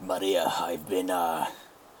Maria, I've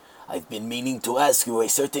been meaning to ask you a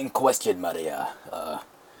certain question, Maria.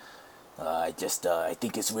 I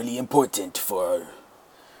think it's really important for our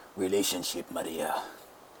relationship, Maria.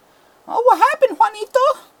 Oh, what happened, Juanito?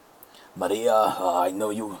 Maria, I know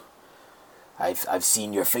you. I've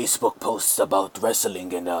seen your Facebook posts about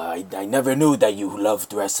wrestling, and I never knew that you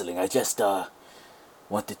loved wrestling. I just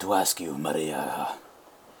wanted to ask you, Maria.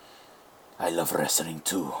 I love wrestling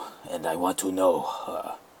too, and I want to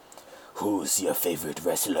know who's your favorite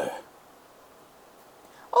wrestler.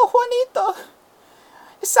 Oh, Juanito.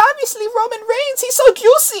 It's obviously Roman Reigns. He's so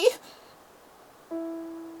juicy.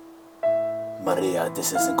 Maria,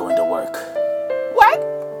 this isn't going to work. What?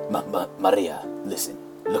 Maria, listen.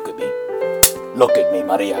 Look at me. Look at me,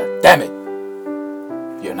 Maria. Damn it.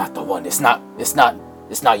 You're not the one. It's not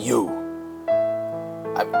you.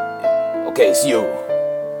 Okay, it's you.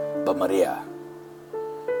 But Maria,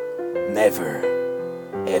 never,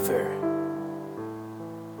 ever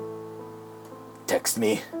text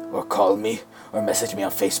me or call me or message me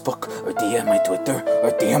on Facebook or DM my Twitter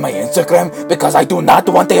or DM my Instagram because I do not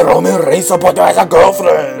want a Roman Reigns supporter as a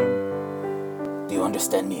girlfriend. Do you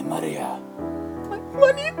understand me, Maria?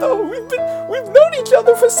 Juanito, we've known each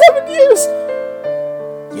other for 7 years.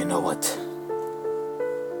 You know what?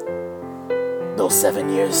 Those 7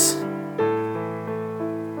 years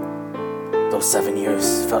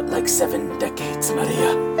felt like 7 decades,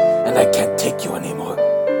 Maria, and I can't take you anymore.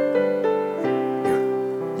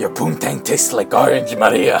 Your poontang tastes like orange,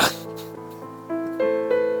 Maria.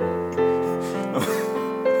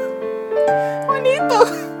 Juanito,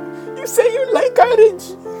 you say you like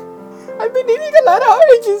orange. I've been eating a lot of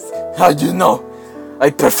oranges. How do you know? I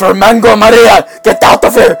prefer mango, Maria. Get out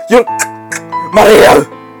of here, you... Maria,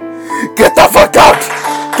 get the fuck out.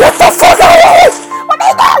 Get the fuck out.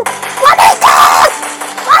 Juanito! Juanito!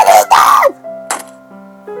 Juanito!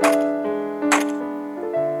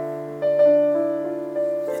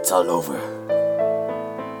 It's all over.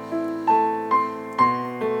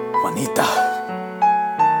 Juanita,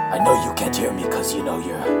 I know you can't hear me because you know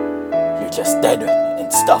you're just dead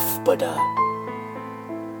and stuff, but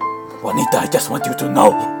Juanita, I just want you to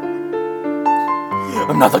know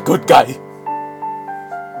I'm not a good guy.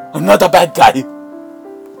 I'm not a bad guy.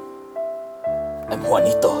 I'm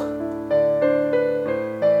Juanito.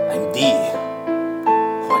 I'm the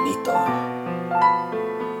Juanito.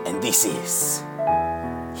 And this is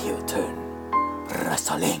Heel Turn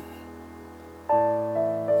Wrestling.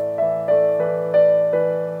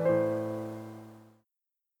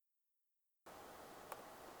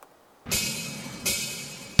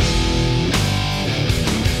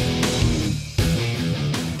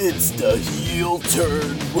 It's the Heel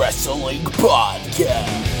Turn Wrestling Podcast.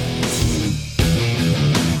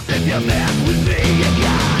 If you're mad with me, you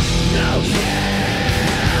got no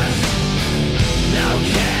chance. No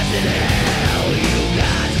chance in hell, you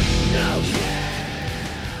got no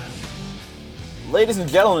chance. Ladies and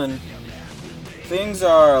gentlemen, things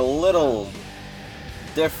are a little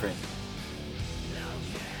different.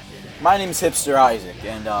 My name is Hipster Isaac,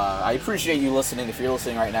 and I appreciate you listening. If you're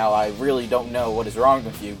listening right now, I really don't know what is wrong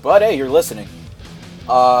with you, but hey, you're listening.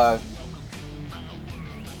 I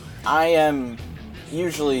am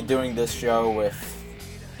usually doing this show with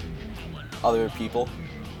other people,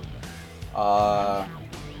 but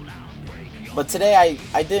today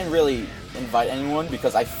I didn't really invite anyone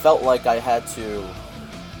because I felt like I had to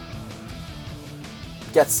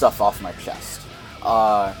get stuff off my chest.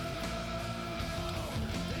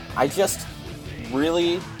 I just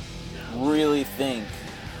really think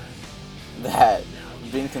that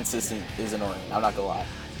being consistent is annoying. I'm not gonna lie.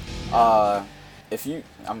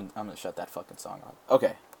 I'm gonna shut that fucking song off.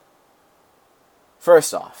 Okay.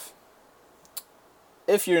 First off,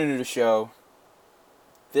 if you're new to the show,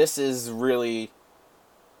 this is really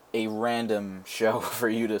a random show for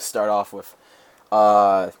you to start off with.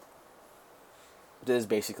 This is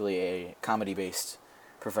basically a comedy-based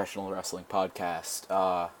professional wrestling podcast.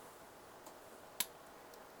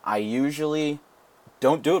 I usually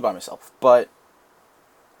don't do it by myself, but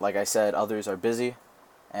like I said, others are busy,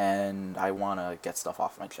 and I want to get stuff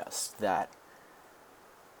off my chest. That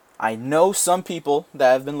I know some people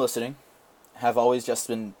that have been listening have always just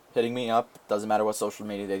been hitting me up. Doesn't matter what social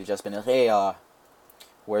media, they've just been like, hey,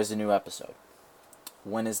 where's the new episode?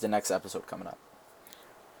 When is the next episode coming up?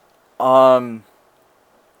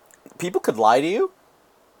 People could lie to you.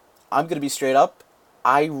 I'm gonna be straight up.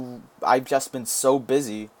 I've just been so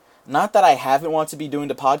busy. Not that I haven't wanted to be doing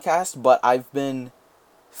the podcast, but I've been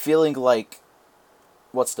feeling like,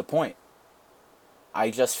 what's the point? I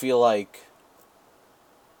just feel like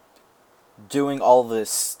doing all this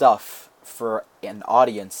stuff for an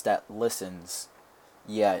audience that listens,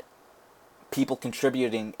 yet people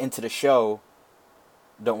contributing into the show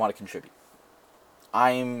don't want to contribute.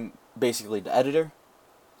 I'm basically the editor.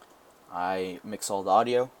 I mix all the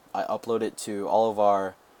audio. I upload it to all of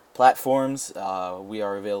our platforms. We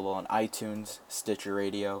are available on iTunes, Stitcher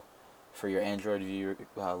Radio, for your Android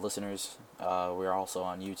listeners. We're also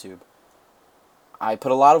on YouTube. I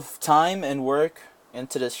put a lot of time and work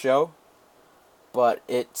into this show, but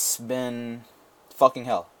it's been fucking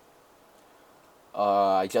hell.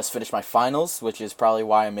 I just finished my finals, which is probably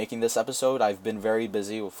why I'm making this episode. I've been very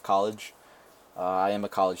busy with college. I am a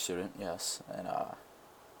college student, yes, and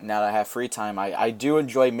now that I have free time, I do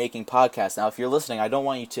enjoy making podcasts. Now, if you're listening, I don't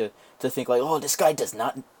want you to think like, oh, this guy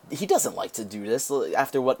he doesn't like to do this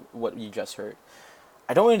after what you just heard.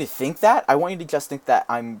 I don't want you to think that. I want you to just think that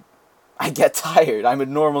I get tired. I'm a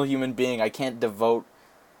normal human being. I can't devote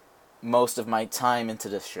most of my time into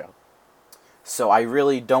this show. So I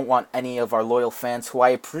really don't want any of our loyal fans, who I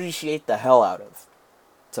appreciate the hell out of,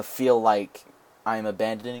 to feel like I'm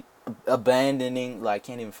abandoning, like, I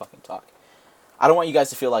can't even fucking talk. I don't want you guys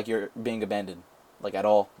to feel like you're being abandoned, like, at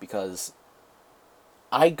all, because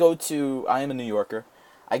I am a New Yorker.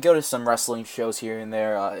 I go to some wrestling shows here and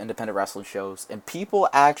there, independent wrestling shows, and people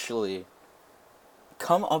actually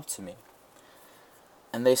come up to me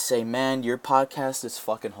and they say, man, your podcast is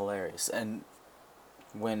fucking hilarious. And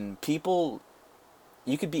when people,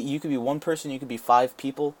 you could be one person, you could be 5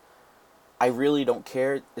 people, I really don't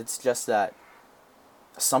care. It's just that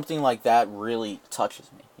something like that really touches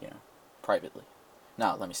me, privately.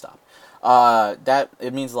 No, let me stop.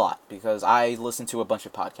 It means a lot, because I listen to a bunch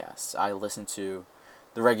of podcasts. I listen to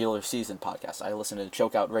the regular season podcast. I listen to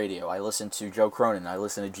Chokeout Radio. I listen to Joe Cronin. I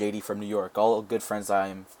listen to JD from New York. All good friends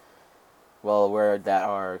I'm well aware that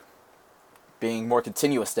are being more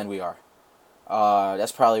continuous than we are.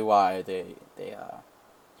 That's probably why they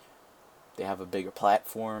have a bigger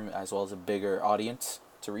platform as well as a bigger audience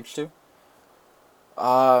to reach to.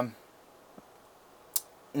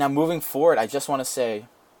 Now, moving forward, I just want to say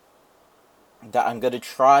that I'm going to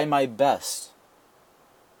try my best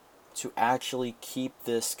to actually keep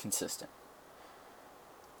this consistent.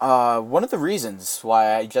 One of the reasons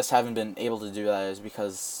why I just haven't been able to do that is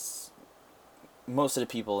because most of the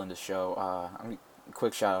people in the show,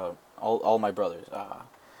 quick shout out, all my brothers,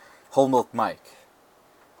 Whole Milk Mike,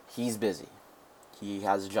 he's busy. He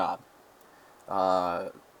has a job.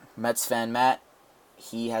 Mets fan Matt,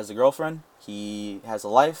 he has a girlfriend. He has a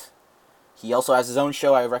life. He also has his own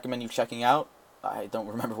show I recommend you checking out. I don't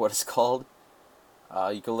remember what it's called.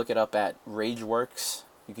 You can look it up at Rageworks.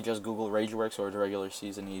 You can just Google Rageworks or the regular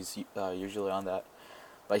season. He's usually on that.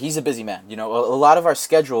 But he's a busy man. A lot of our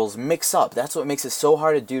schedules mix up. That's what makes it so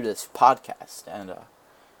hard to do this podcast. And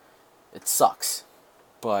it sucks.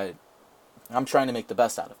 But I'm trying to make the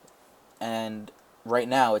best out of it. And right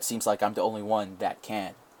now, it seems like I'm the only one that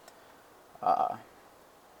can.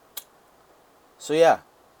 So yeah,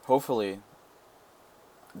 hopefully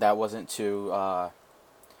that wasn't too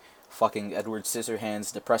fucking Edward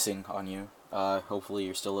Scissorhands depressing on you. Hopefully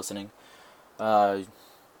you're still listening.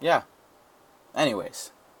 Yeah.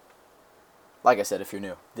 Anyways, like I said, if you're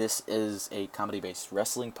new, this is a comedy-based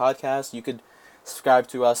wrestling podcast. You could subscribe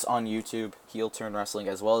to us on YouTube, Heel Turn Wrestling,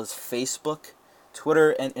 as well as Facebook,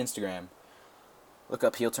 Twitter, and Instagram. Look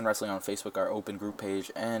up Heel Turn Wrestling on Facebook, our open group page,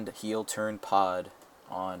 and Heel Turn Pod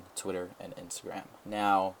on Twitter and Instagram.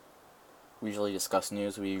 Now, we usually discuss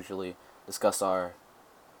news. We usually discuss our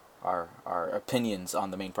opinions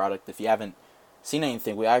on the main product. If you haven't seen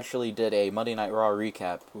anything, we actually did a Monday Night Raw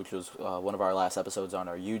recap, which was one of our last episodes on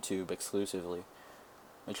our YouTube exclusively.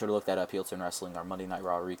 Make sure to look that up, Heel Turn Wrestling, our Monday Night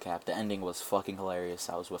Raw recap. The ending was fucking hilarious.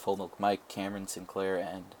 I was with Whole Milk Mike, Cameron Sinclair,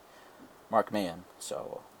 and Mark Mayhem,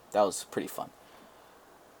 so that was pretty fun.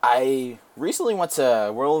 I recently went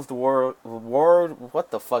to what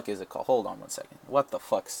the fuck is it called? Hold on one second. What the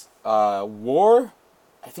fuck's, I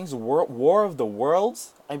think it's War of the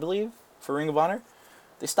Worlds, I believe, for Ring of Honor.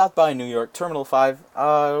 They stopped by New York, Terminal 5,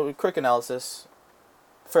 quick analysis.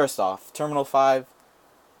 First off, Terminal 5,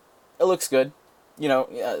 it looks good.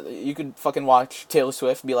 You could fucking watch Taylor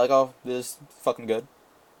Swift and be like, oh, this is fucking good.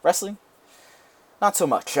 Wrestling? Not so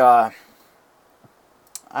much.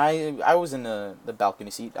 I was in the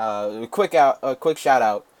balcony seat. Quick shout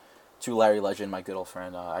out to Larry Legend, my good old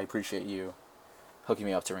friend. I appreciate you hooking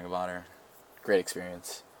me up to Ring of Honor. Great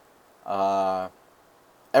experience.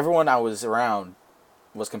 Everyone I was around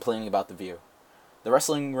was complaining about the view. The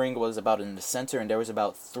wrestling ring was about in the center, and there was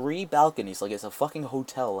about 3 balconies. Like, it's a fucking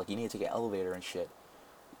hotel. Like, you need to take an elevator and shit.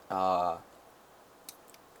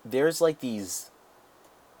 There's like these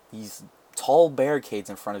tall barricades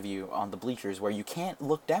in front of you on the bleachers where you can't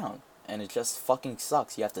look down, and it just fucking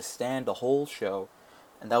sucks. You have to stand the whole show,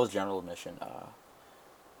 and that was general admission.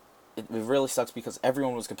 It really sucks because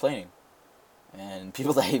everyone was complaining, and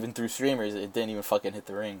people that even threw streamers, it didn't even fucking hit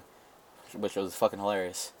the ring, which was fucking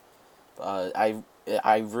hilarious. I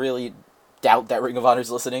really doubt that Ring of Honor's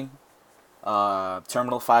listening.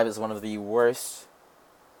 Terminal 5 is one of the worst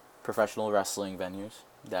professional wrestling venues.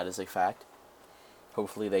 That is a fact.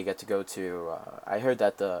 Hopefully they get to go to... I heard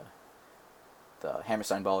that the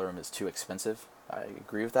Hammerstein Ballroom is too expensive. I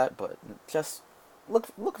agree with that, but just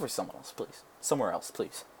look for someone else, please. Somewhere else,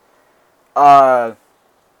 please.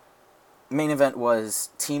 Main event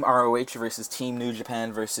was Team ROH versus Team New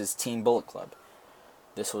Japan versus Team Bullet Club.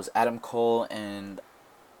 This was Adam Cole and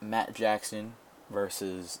Matt Jackson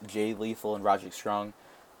versus Jay Lethal and Roderick Strong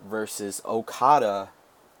versus Okada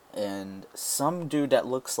and some dude that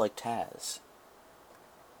looks like Taz.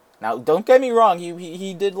 Now, don't get me wrong,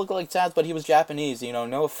 he did look like Taz, but he was Japanese, you know,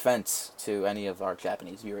 no offense to any of our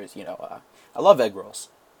Japanese viewers, you know, I love egg rolls.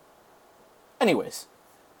 Anyways,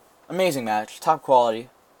 amazing match, top quality.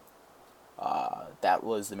 That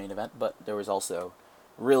was the main event, but there was also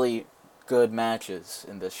really good matches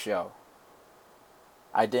in this show.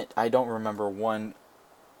 I don't remember one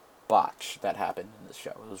botch that happened in this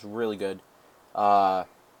show. It was really good. All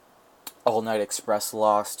Night Express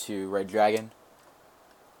lost to Red Dragon.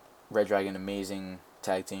 Red Dragon, amazing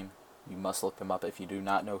tag team. You must look them up if you do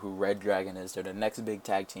not know who Red Dragon is. They're the next big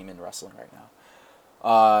tag team in wrestling right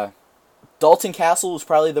now. Dalton Castle was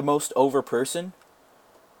probably the most over person.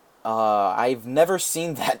 I've never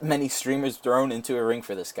seen that many streamers thrown into a ring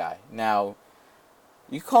for this guy. Now,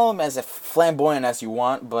 you call him as flamboyant as you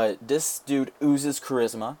want, but this dude oozes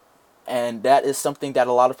charisma, and that is something that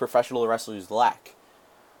a lot of professional wrestlers lack.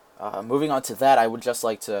 Moving on to that, I would just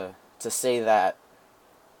like to say that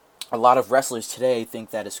a lot of wrestlers today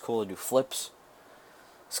think that it's cool to do flips.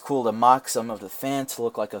 It's cool to mock some of the fans, to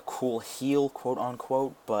look like a cool heel, quote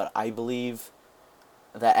unquote, but I believe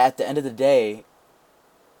that at the end of the day,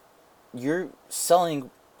 you're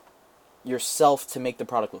selling yourself to make the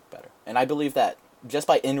product look better. And I believe that just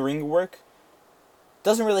by in-ring work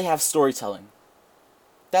doesn't really have storytelling.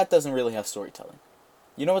 That doesn't really have storytelling.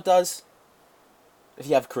 You know what does? If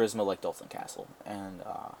you have charisma like Dalton Castle. And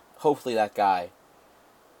hopefully that guy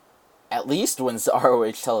at least wins the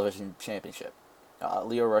ROH Television Championship.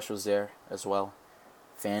 Leo Rush was there as well.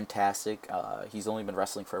 Fantastic. He's only been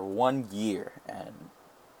wrestling for 1 year, and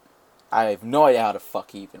I have no idea how the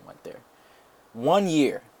fuck he even went there. 1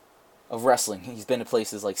 year of wrestling. He's been to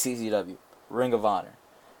places like CZW, Ring of Honor.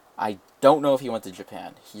 I don't know if he went to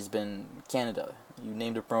Japan. He's been Canada. You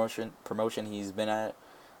named a promotion he's been at.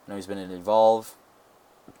 I know he's been in Evolve.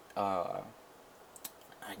 I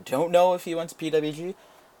don't know if he went to PWG.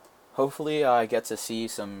 Hopefully I get to see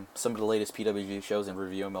some of the latest PWG shows and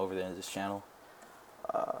review them over there on this channel.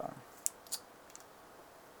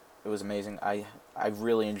 It was amazing. I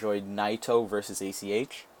really enjoyed Naito versus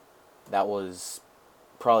ACH. That was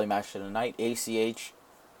probably match of the night. ACH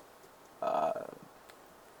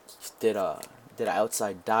did an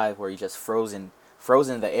outside dive where he just froze in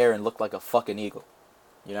the air and looked like a fucking eagle.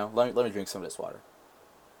 You know, let me drink some of this water.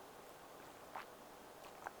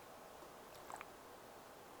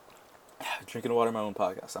 Drinking water on my own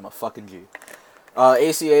podcast. I'm a fucking G.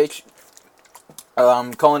 ACH.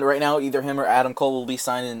 I'm calling it right now. Either him or Adam Cole will be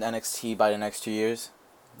signed in NXT by the next 2 years.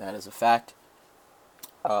 That is a fact.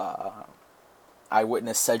 I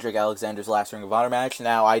witnessed Cedric Alexander's last Ring of Honor match.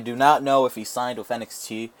 Now, I do not know if he signed with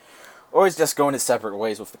NXT or is just going his separate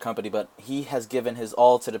ways with the company, but he has given his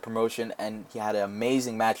all to the promotion, and he had an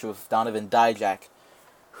amazing match with Donovan Dijak,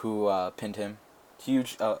 who pinned him.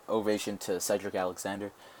 Huge ovation to Cedric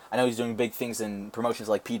Alexander. I know he's doing big things in promotions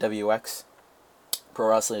like PWX, Pro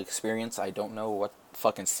Wrestling Experience. I don't know what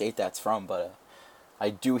fucking state that's from, but I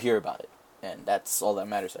do hear about it. And that's all that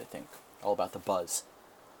matters, I think. All about the buzz.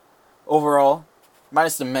 Overall,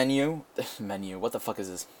 minus the menu, what the fuck is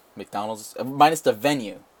this? McDonald's? Minus the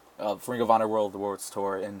venue of Ring of Honor World Awards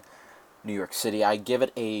Tour in New York City, I give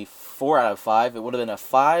it a 4 out of 5. It would have been a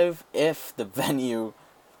 5 if the venue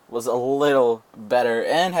was a little better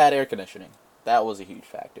and had air conditioning. That was a huge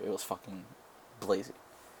factor. It was fucking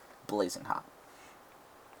blazing hot.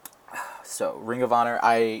 So, Ring of Honor,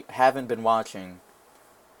 I haven't been watching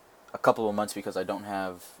a couple of months because I don't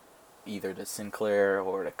have either the Sinclair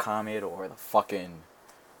or the Comet or the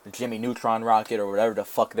Jimmy Neutron rocket or whatever the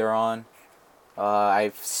fuck they're on.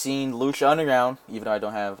 I've seen Lucha Underground, even though I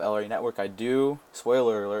don't have LRA Network. I do,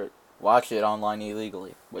 spoiler alert, watch it online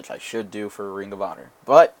illegally, which I should do for Ring of Honor.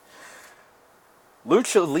 But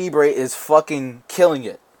Lucha Libre is fucking killing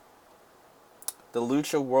it. the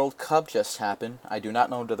Lucha World Cup just happened. I do not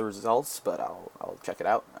know the results, but I'll check it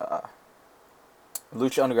out.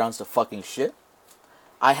 Lucha Underground's the fucking shit.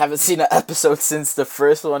 I haven't seen an episode since the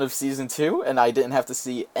first one of season 2, and I didn't have to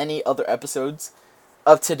see any other episodes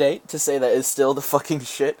up to date to say that it's still the fucking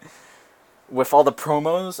shit. With all the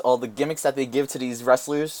promos, all the gimmicks that they give to these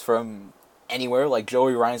wrestlers from anywhere, like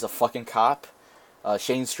Joey Ryan's a fucking cop.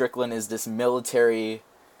 Shane Strickland is this military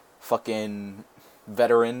fucking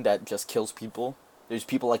veteran that just kills people. There's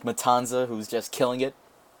people like Matanza who's just killing it.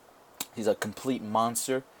 He's a complete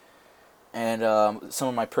monster. And some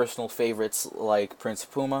of my personal favorites like Prince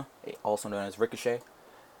Puma, also known as Ricochet.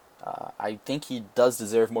 I think he does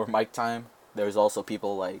deserve more mic time. There's also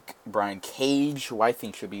people like Brian Cage, who I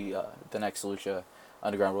think should be the next Lucha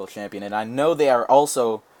Underground World Champion. And I know they are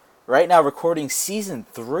also right now recording Season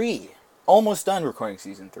 3. Almost done recording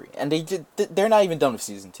Season 3. And they're not even done with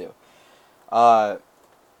Season 2.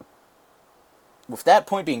 With that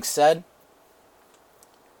point being said,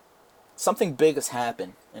 something big has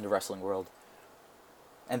happened in the wrestling world.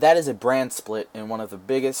 And that is a brand split in one of the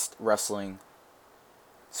biggest wrestling,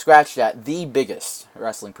 scratch that, the biggest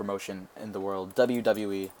wrestling promotion in the world,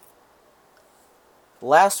 WWE.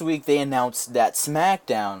 Last week they announced that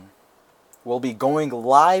SmackDown will be going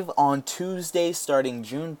live on Tuesday starting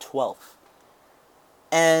June 12th.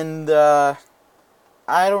 And I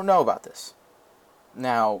don't know about this.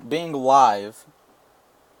 Now, being live,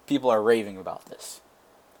 people are raving about this.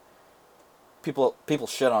 People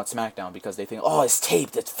shit on SmackDown because they think, oh, it's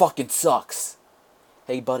taped, it fucking sucks.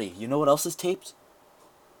 Hey, buddy, you know what else is taped?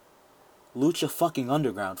 Lucha fucking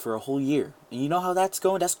Underground for a whole year. And you know how that's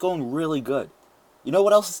going? That's going really good. You know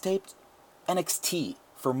what else is taped? NXT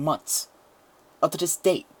for months. Up to this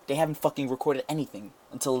date, they haven't fucking recorded anything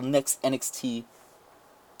until the next NXT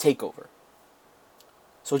takeover.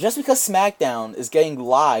 So just because SmackDown is getting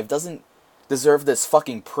live doesn't deserve this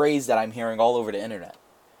fucking praise that I'm hearing all over the internet.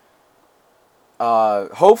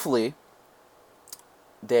 Hopefully,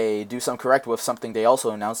 they do some correct with something they also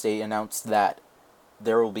announced. They announced that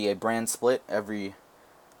there will be a brand split. Every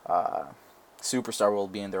superstar will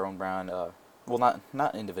be in their own brand. Well,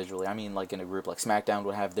 not individually. I mean, like in a group. Like SmackDown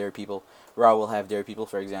will have their people. Raw will have their people.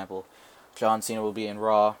 For example, John Cena will be in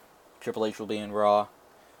Raw. Triple H will be in Raw.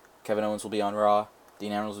 Kevin Owens will be on Raw.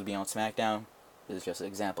 Dean Ambrose will be on SmackDown. This is just an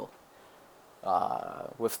example.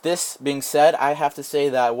 With this being said, I have to say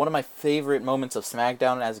that one of my favorite moments of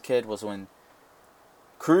SmackDown as a kid was when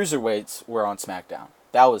Cruiserweights were on SmackDown.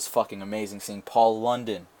 That was fucking amazing, seeing Paul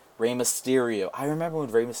London, Rey Mysterio. I remember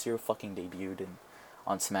when Rey Mysterio fucking debuted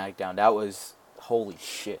on SmackDown. That was holy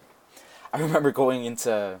shit. I remember going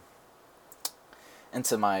into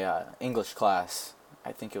my English class.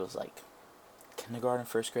 I think it was like kindergarten,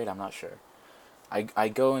 first grade. I'm not sure. I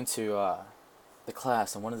go into the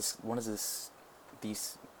class, and one of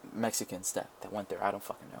these Mexicans that went there. I don't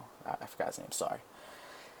fucking know. I forgot his name. Sorry.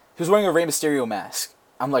 He was wearing a Rey Mysterio mask.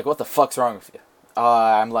 I'm like, what the fuck's wrong with you?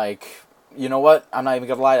 I'm like, you know what? I'm not even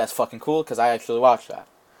gonna lie. That's fucking cool because I actually watched that.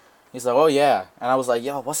 He's like, oh yeah, and I was like,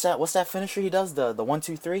 yo, what's that finisher he does? The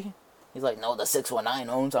 1-2-3? He's like, no, the 619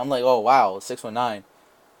 owns. I'm like, oh wow, 619.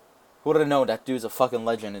 Who would have known that dude's a fucking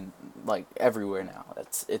legend and like everywhere now?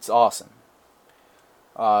 It's awesome.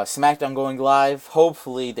 SmackDown going live.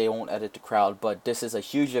 Hopefully they won't edit the crowd, but this is a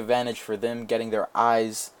huge advantage for them getting their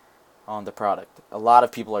eyes on the product. A lot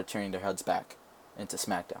of people are turning their heads back into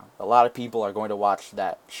SmackDown. A lot of people are going to watch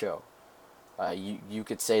that show. You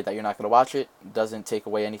could say that you're not going to watch it. Doesn't take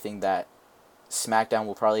away anything that SmackDown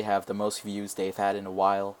will probably have the most views they've had in a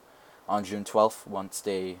while on June 12th once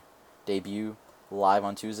they debut live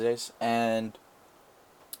on Tuesdays. And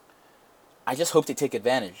I just hope they take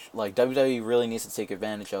advantage. Like, WWE really needs to take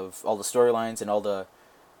advantage of all the storylines and all the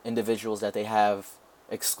individuals that they have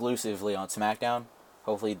exclusively on SmackDown.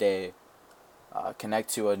 Hopefully they connect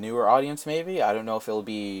to a newer audience, maybe. I don't know if it'll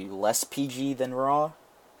be less PG than Raw.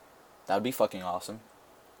 That would be fucking awesome.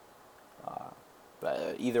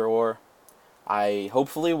 But either or, I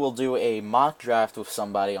hopefully will do a mock draft with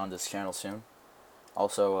somebody on this channel soon.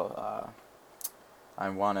 Also, I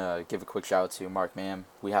want to give a quick shout out to Mark Mam.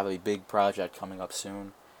 We have a big project coming up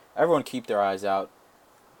soon. Everyone keep their eyes out.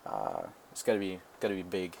 It's gotta be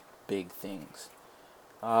big things.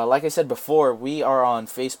 Like I said before, we are on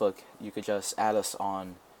Facebook. You could just add us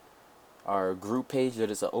on our group page.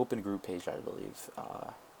 That is an open group page, I believe.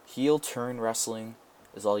 Heel Turn Wrestling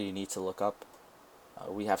is all you need to look up.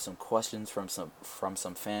 We have some questions from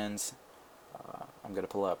some fans. I'm gonna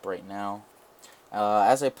pull up right now.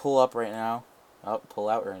 As I pull out right now,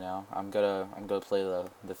 I'm gonna play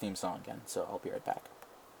the theme song again. So I'll be right back.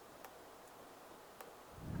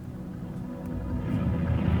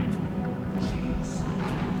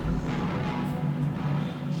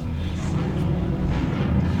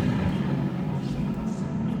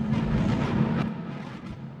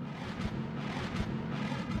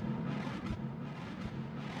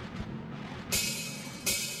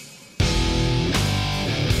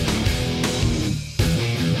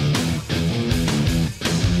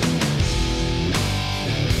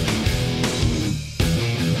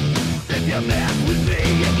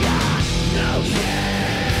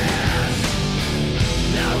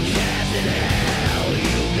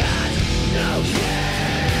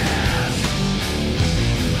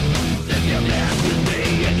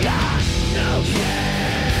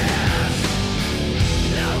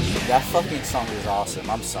 fucking song is awesome.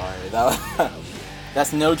 I'm sorry.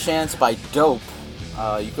 That's No Chance by Dope.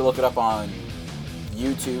 You can look it up on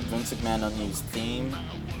YouTube. Vince McMahon Unused theme.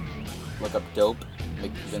 Look up Dope.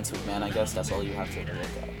 Vince McMahon, I guess. That's all you have to look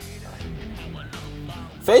at.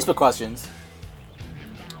 Facebook questions.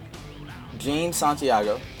 James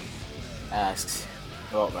Santiago asks,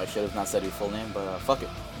 well, I should have not said your full name, but fuck it.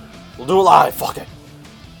 We'll do it live. Fuck it.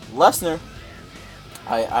 Lesnar.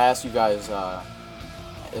 I asked you guys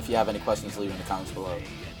if you have any questions, leave in the comments below.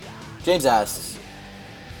 James asks,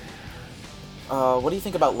 what do you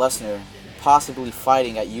think about Lesnar possibly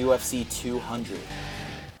fighting at UFC 200?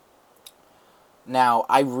 Now,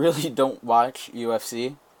 I really don't watch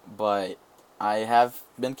UFC, but I have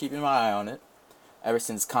been keeping my eye on it ever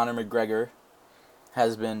since Conor McGregor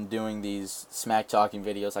has been doing these smack talking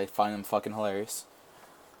videos. I find them fucking hilarious.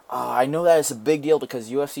 I know that it's a big deal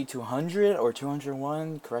because UFC 200 or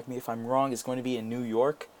 201, correct me if I'm wrong, is going to be in New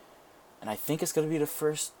York. And I think it's going to be the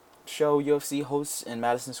first show UFC hosts in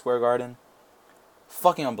Madison Square Garden.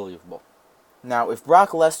 Fucking unbelievable. Now, if Brock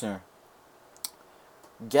Lesnar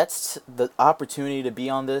gets the opportunity to be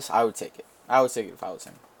on this, I would take it. I would take it if I was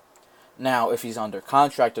him. Now, if he's under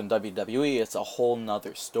contract on WWE, it's a whole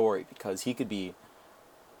nother story because he could be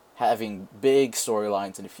having big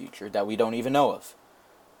storylines in the future that we don't even know of.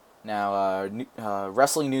 Now,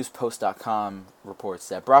 WrestlingNewsPost.com reports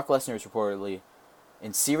that Brock Lesnar is reportedly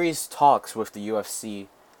in serious talks with the UFC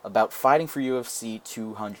about fighting for UFC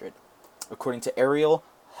 200. According to Ariel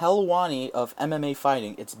Helwani of MMA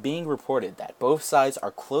Fighting, it's being reported that both sides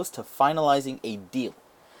are close to finalizing a deal.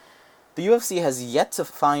 The UFC has yet to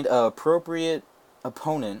find an appropriate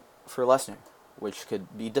opponent for Lesnar, which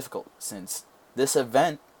could be difficult since this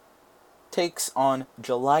event takes on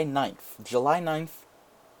July 9th. July 9th,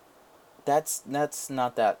 that's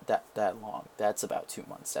not that long. That's about 2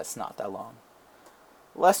 months. That's not that long.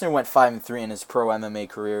 Lesnar went 5-3 in his pro MMA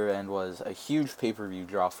career and was a huge pay-per-view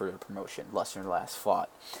draw for the promotion. Lesnar last fought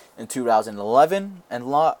in 2011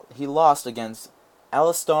 and he lost against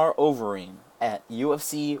Alistair Overeem at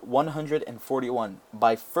UFC 141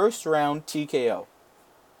 by first round TKO.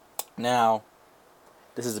 Now,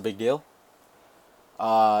 this is a big deal.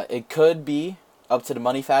 It could be up to the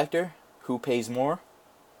money factor, who pays more.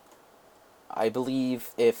 I believe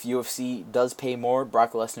if UFC does pay more,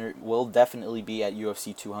 Brock Lesnar will definitely be at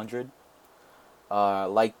UFC 200.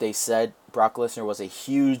 Like they said, Brock Lesnar was a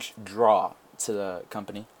huge draw to the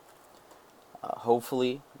company.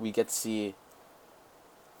 Hopefully, we get to see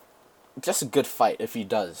just a good fight if he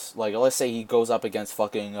does. Like, let's say he goes up against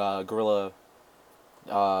fucking Gorilla,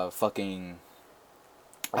 fucking,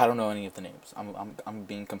 I don't know any of the names. I'm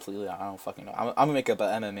being completely, I don't fucking know. I'm gonna make up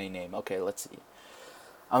an MMA name. Okay, let's see.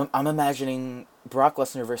 I'm imagining Brock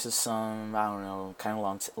Lesnar versus some, I don't know, kind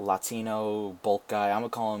of Latino bulk guy. I'm gonna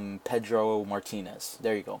call him Pedro Martinez.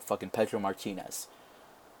 There you go, fucking Pedro Martinez.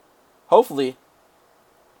 Hopefully,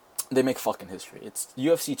 they make fucking history. It's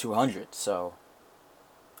UFC 200, so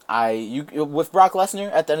with Brock Lesnar,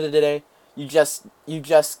 at the end of the day, you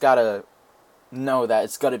just gotta know that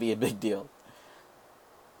it's gotta be a big deal.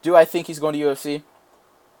 Do I think he's going to UFC?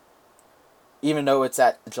 Even though it's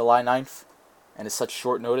at July 9th and it's such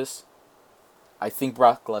short notice, I think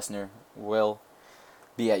Brock Lesnar will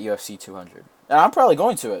be at UFC 200. And I'm probably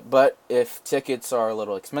going to it, but if tickets are a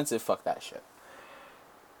little expensive, fuck that shit.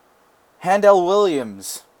 Handel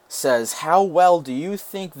Williams says, how well do you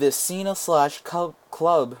think this Cena/Club...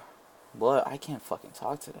 What? I can't fucking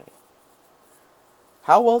talk today.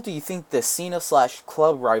 How well do you think the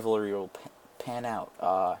Cena/Club rivalry will pan out?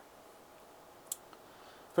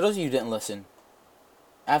 For those of you who didn't listen,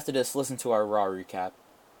 after this, listen to our Raw recap.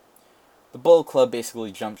 The Bullet Club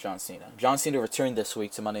basically jumped John Cena. John Cena returned this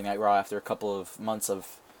week to Monday Night Raw after a couple of months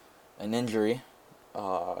of an injury.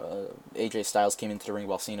 AJ Styles came into the ring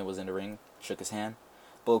while Cena was in the ring, shook his hand.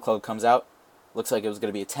 Bullet Club comes out. Looks like it was going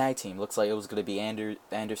to be a tag team. Looks like it was going to be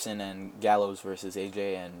Anderson and Gallows versus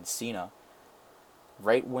AJ and Cena.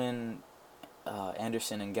 Right when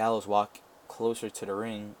Anderson and Gallows walk closer to the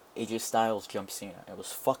ring, AJ Styles jumps Cena. It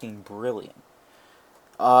was fucking brilliant.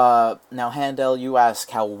 Now, Handel, you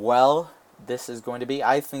ask how well this is going to be.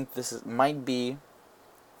 I think might be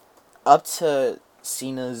up to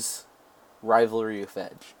Cena's rivalry with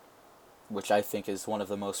Edge, which I think is one of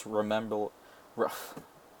the most memorable.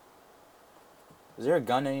 Is there a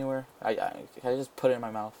gun anywhere? Can I just put it in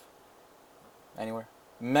my mouth? Anywhere?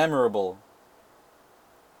 Memorable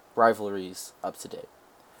rivalries up to date.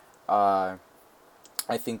 I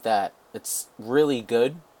think that it's really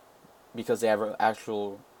good because they have an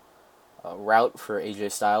actual route for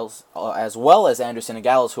AJ Styles, as well as Anderson and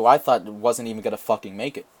Gallows, who I thought wasn't even going to fucking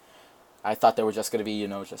make it. I thought they were just gonna be, you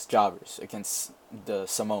know, just jobbers against the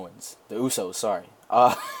Samoans, the Usos. Sorry.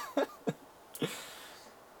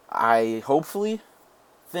 I hopefully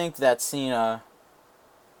think that Cena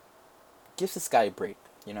gives this guy a break.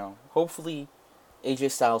 You know, hopefully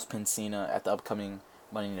AJ Styles pins Cena at the upcoming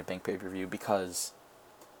Money in the Bank pay-per-view, because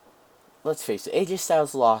let's face it, AJ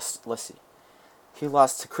Styles lost. Let's see, he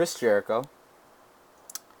lost to Chris Jericho.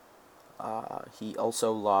 He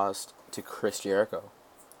also lost to Chris Jericho.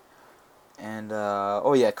 And,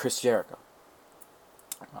 oh yeah, Chris Jericho.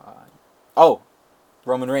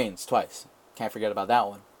 Roman Reigns twice. Can't forget about that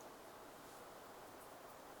one.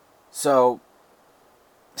 So,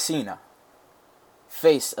 Cena,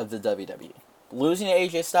 face of the WWE. Losing to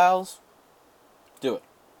AJ Styles? Do it.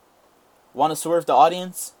 Want to swerve the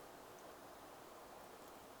audience?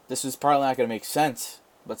 This is probably not going to make sense,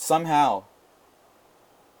 but somehow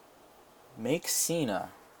make Cena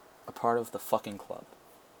a part of the fucking club.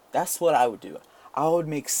 That's what I would do. I would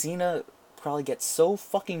make Cena probably get so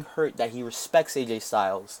fucking hurt that he respects AJ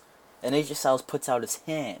Styles, and AJ Styles puts out his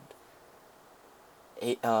hand.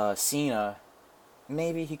 Cena,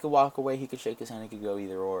 maybe he could walk away, he could shake his hand, he could go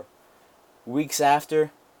either or. Weeks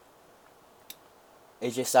after,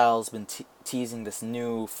 AJ Styles been teasing this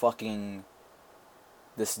new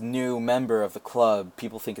member of the club.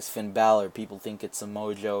 People think it's Finn Balor, people think it's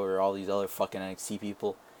Samoa Joe, or all these other fucking NXT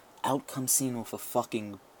people. Out comes Cena with a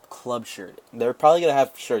fucking club shirt. They're probably gonna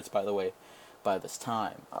have shirts, by the way, by this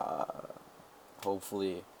time.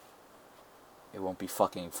 Hopefully it won't be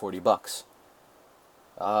fucking $40.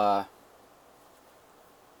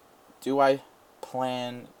 Do I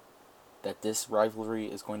plan that this rivalry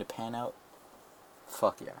is going to pan out?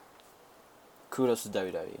 Fuck yeah. Kudos to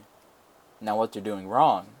WWE. Now what they're doing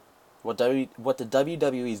wrong, what the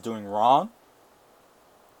WWE is doing wrong,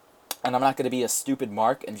 and I'm not going to be a stupid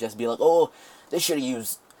mark and just be like, oh, they should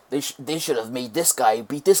have made this guy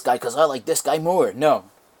beat this guy because I like this guy more. No.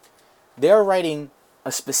 They're writing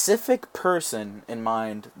a specific person in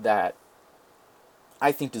mind that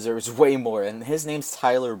I think deserves way more, and his name's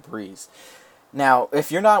Tyler Breeze. Now,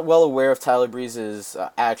 if you're not well aware of Tyler Breeze's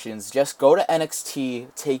actions, just go to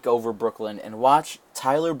NXT TakeOver Brooklyn and watch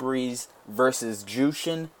Tyler Breeze versus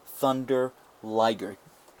Jushin Thunder Liger.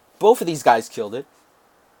 Both of these guys killed it,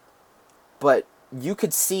 but you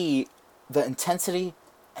could see the intensity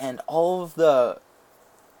and all of the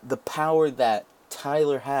power that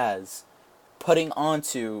Tyler has putting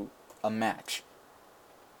onto a match.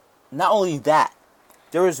 Not only that,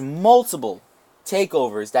 there is multiple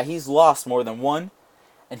takeovers that he's lost more than one,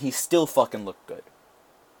 and he still fucking looked good.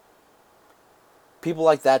 People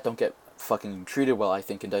like that don't get fucking treated well, I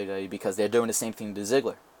think, in WWE, because they're doing the same thing to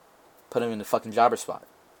Ziggler. Put him in the fucking jobber spot.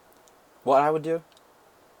 What I would do?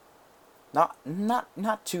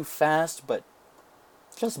 Not too fast, but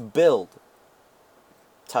just build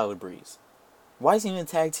Tyler Breeze. Why is he in a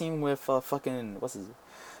tag team with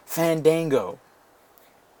Fandango?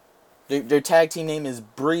 Their tag team name is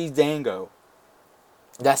Breezango.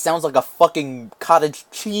 That sounds like a fucking cottage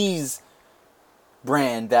cheese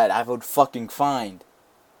brand that I would fucking find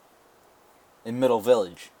in Middle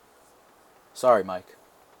Village. Sorry, Mike.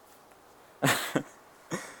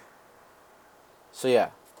 So yeah,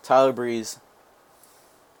 Tyler Breeze.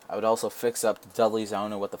 I would also fix up the Dudleys. I don't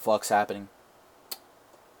know what the fuck's happening.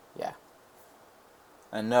 Yeah.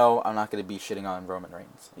 And no, I'm not going to be shitting on Roman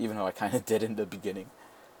Reigns, even though I kind of did in the beginning.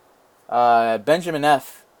 Benjamin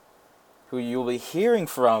F., who you'll be hearing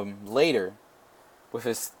from later with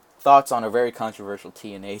his thoughts on a very controversial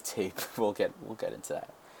TNA tape. We'll get into that.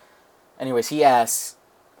 Anyways, he asks,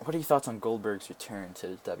 what are your thoughts on Goldberg's return to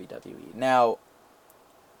the WWE? Now,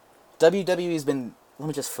 WWE's been, let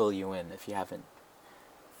me just fill you in if you haven't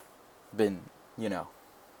been, out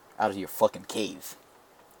of your fucking cave.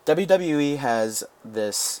 WWE has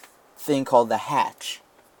this thing called the Hatch.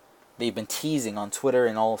 They've been teasing on Twitter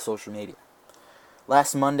and all social media.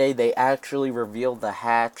 Last Monday, they actually revealed the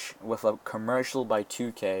Hatch with a commercial by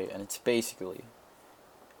 2K, and it's basically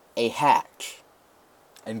a hatch.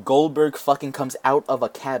 And Goldberg fucking comes out of a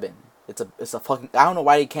cabin. It's a fucking, I don't know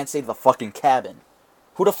why they can't say the fucking cabin.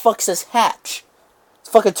 Who the fuck says hatch? It's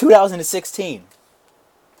fucking 2016.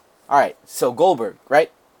 Alright, so Goldberg,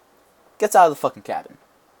 right? Gets out of the fucking cabin.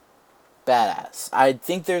 Badass. I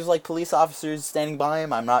think there's like police officers standing by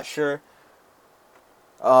him, I'm not sure.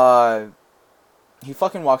 He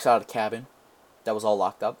fucking walks out of the cabin that was all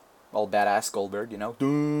locked up. All badass Goldberg, Dun,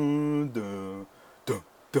 dun, dun,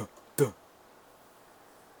 dun, dun.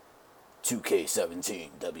 2K17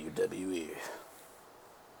 WWE.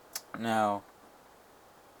 Now,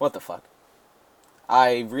 what the fuck?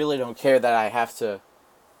 I really don't care that I have to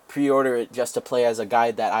pre-order it just to play as a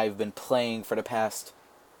guy that I've been playing for the past,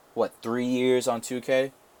 3 years on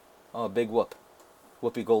 2K? Oh, big whoop.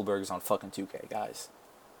 Whoopi Goldberg's on fucking 2K, guys.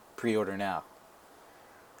 Pre-order now.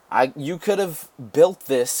 You could have built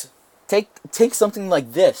this. Take something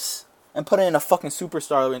like this and put it in a fucking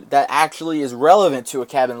superstar that actually is relevant to a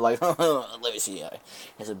cabin. Like, let me see. He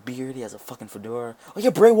has a beard. He has a fucking fedora. Oh yeah,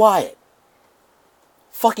 Bray Wyatt.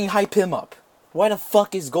 Fucking hype him up. Why the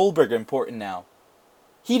fuck is Goldberg important now?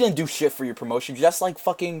 He didn't do shit for your promotion. Just like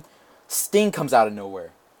fucking Sting comes out of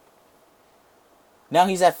nowhere. Now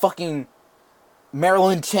he's at fucking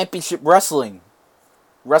Maryland Championship Wrestling.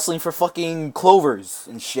 Wrestling for fucking Clovers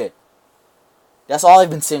and shit. That's all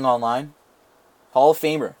I've been seeing online. Hall of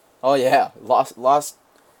Famer. Oh yeah, lost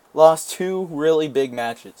 2 really big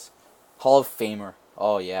matches. Hall of Famer.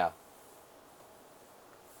 Oh yeah.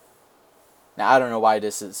 Now I don't know why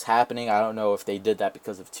this is happening. I don't know if they did that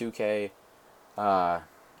because of 2K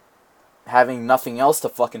having nothing else to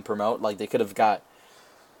fucking promote. Like they could have got,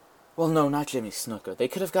 well, no, not Jimmy Snuka. They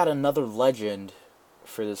could have got another legend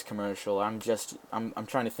for this commercial. I'm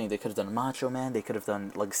trying to think. They could have done Macho Man. They could have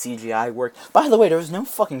done like CGI work. By the way, there was no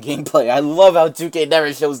fucking gameplay. I love how 2K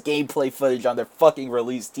never shows gameplay footage on their fucking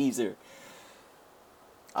release teaser.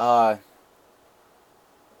 Am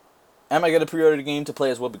I gonna pre-order the game to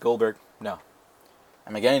play as Whoopi Goldberg? No.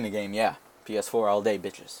 Am I getting the game? Yeah. PS4 all day,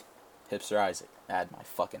 bitches. Hipster Isaac. Add my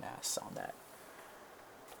fucking ass on that.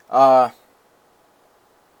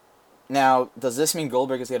 Now, does this mean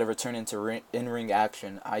Goldberg is going to return into in-ring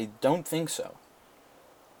action? I don't think so.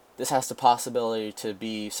 This has the possibility to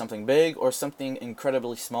be something big or something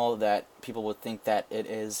incredibly small that people would think that it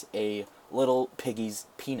is a little piggy's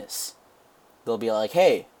penis. They'll be like,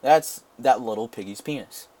 hey, that's that little piggy's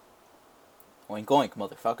penis. Oink oink,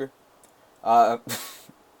 motherfucker. I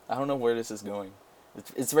don't know where this is going.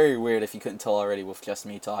 It's very weird if you couldn't tell already with just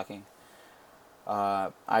me talking.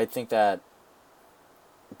 I think that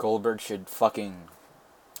Goldberg should fucking...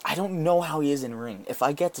 I don't know how he is in ring. If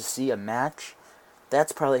I get to see a match,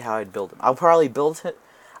 that's probably how I'd build him. I'll probably build it...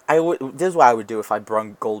 This is what I would do if I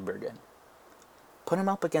brung Goldberg in. Put him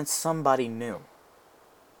up against somebody new.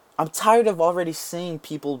 I'm tired of already seeing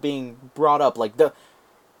people being brought up. Like the...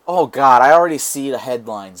 Oh god, I already see the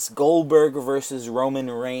headlines. Goldberg versus Roman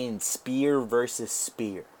Reigns. Spear versus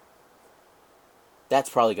Spear. That's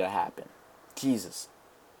probably gonna happen. Jesus.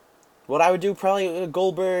 What I would do, probably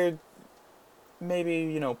Goldberg,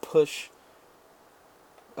 maybe, push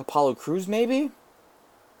Apollo Crews, maybe?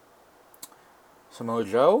 Samoa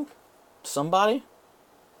Joe? Somebody?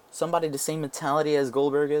 Somebody the same mentality as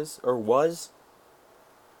Goldberg is, or was?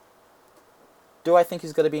 Do I think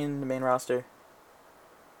he's going to be in the main roster?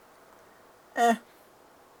 I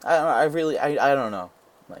don't know.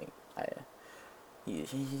 Like,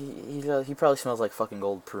 he probably smells like fucking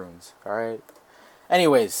gold prunes, alright?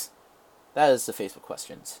 Anyways, that is the Facebook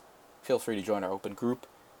questions. Feel free to join our open group.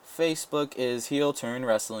 Facebook is Heel Turn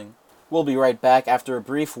Wrestling. We'll be right back after a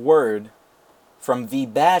brief word from the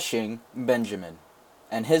Bashing Benjamin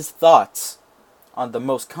and his thoughts on the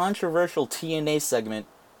most controversial TNA segment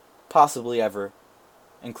possibly ever,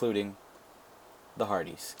 including the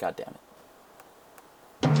Hardys. God damn it.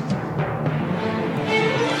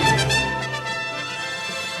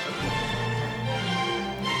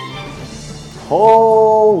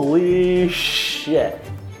 Holy shit.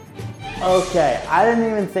 Okay, I didn't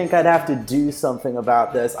even think I'd have to do something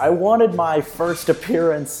about this. I wanted my first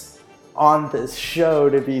appearance on this show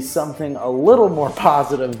to be something a little more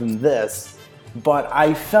positive than this, but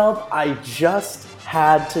I felt I just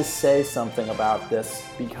had to say something about this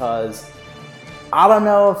because I don't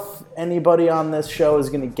know if anybody on this show is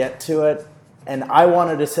going to get to it, and I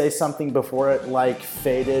wanted to say something before it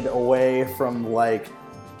faded away from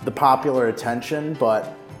the popular attention,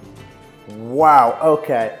 but wow,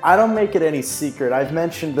 okay. I don't make it any secret. I've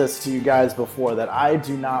mentioned this to you guys before that I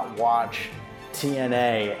do not watch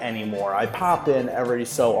TNA anymore. I pop in every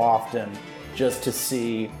so often just to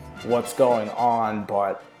see what's going on,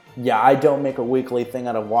 but yeah, I don't make a weekly thing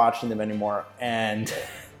out of watching them anymore, and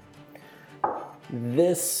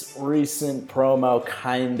this recent promo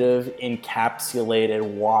kind of encapsulated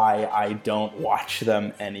why I don't watch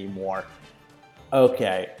them anymore.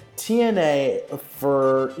 Okay, TNA,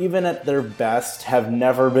 for even at their best, have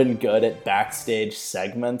never been good at backstage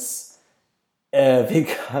segments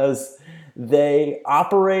because they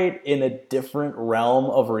operate in a different realm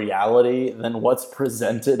of reality than what's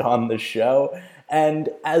presented on the show. And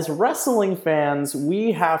as wrestling fans,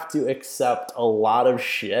 we have to accept a lot of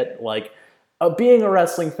shit. Being a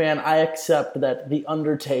wrestling fan, I accept that The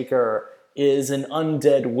Undertaker is an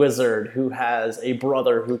undead wizard who has a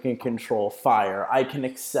brother who can control fire. I can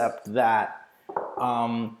accept that.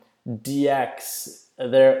 DX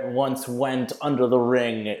there once went under the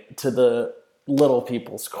ring to the little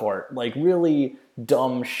people's court. Like, really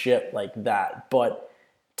dumb shit like that. But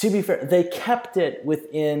to be fair, they kept it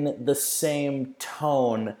within the same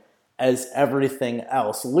tone as everything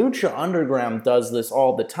else. Lucha Underground does this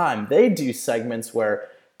all the time. They do segments where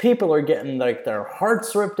people are getting like their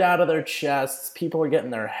hearts ripped out of their chests, people are getting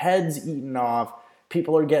their heads eaten off,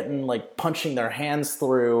 people are getting like punching their hands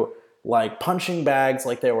through like punching bags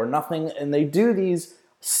like they were nothing, and they do these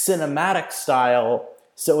cinematic style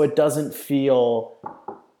so it doesn't feel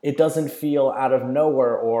out of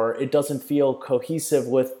nowhere, or it doesn't feel cohesive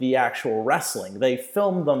with the actual wrestling. They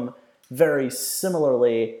film them very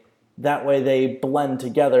similarly. That way they blend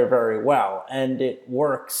together very well, and it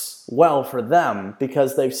works well for them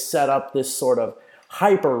because they've set up this sort of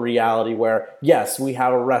hyper reality where, yes, we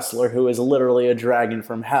have a wrestler who is literally a dragon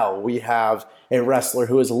from hell. We have a wrestler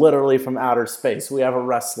who is literally from outer space. We have a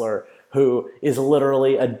wrestler who is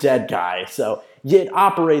literally a dead guy. So it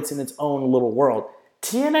operates in its own little world.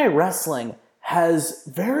 TNA Wrestling has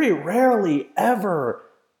very rarely ever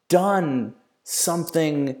done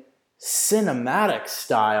something cinematic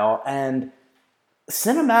style, and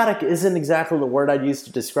cinematic isn't exactly the word I'd use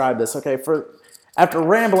to describe this. Okay, after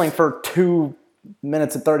rambling for 2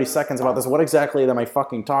 minutes and 30 seconds about this, what exactly am I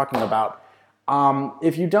fucking talking about?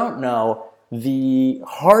 If you don't know, the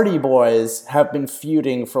Hardy Boys have been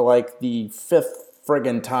feuding for like the 5th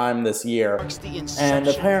friggin' time this year, and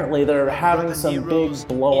apparently they're having some big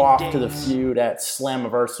blow-off to the feud at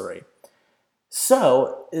Slammiversary.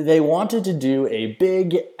 So, they wanted to do a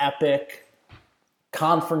big, epic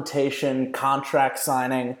confrontation, contract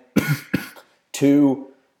signing to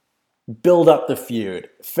build up the feud.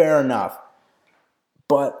 Fair enough.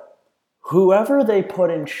 But whoever they put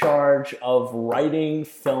in charge of writing,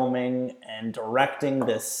 filming, and directing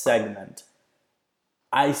this segment,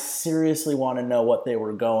 I seriously want to know what they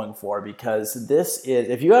were going for, because this is,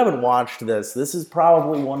 if you haven't watched this is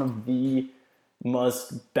probably one of the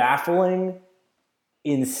most baffling,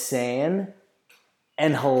 insane,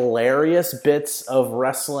 and hilarious bits of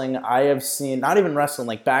wrestling I have seen, not even wrestling,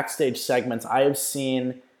 like backstage segments I have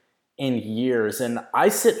seen in years. And I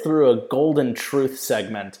sit through a Golden Truth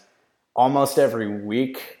segment almost every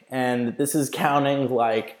week, and this is counting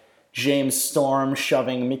like James Storm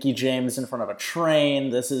shoving Mickey James in front of a train.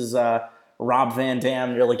 This is Rob Van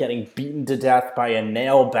Dam nearly getting beaten to death by a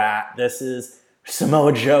nail bat. This is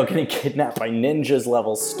Samoa Joe getting kidnapped by ninjas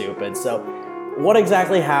level stupid. So what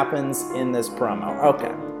exactly happens in this promo?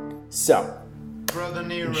 Okay, so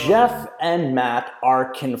Jeff and Matt are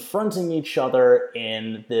confronting each other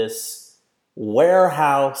in this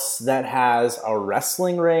warehouse that has a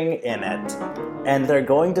wrestling ring in it, and they're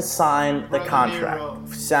going to sign the contract.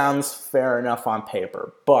 Sounds fair enough on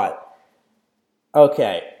paper, but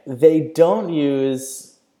okay, they don't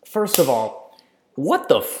use... First of all, what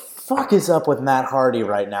the fuck is up with Matt Hardy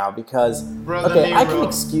right now? Because, okay, I can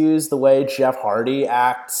excuse the way Jeff Hardy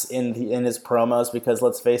acts in his promos, because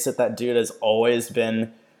let's face it, that dude has always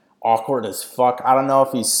been awkward as fuck. I don't know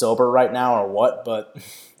if he's sober right now or what, but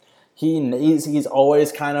he's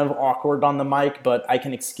always kind of awkward on the mic, but I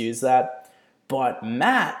can excuse that. But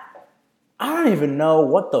Matt, I don't even know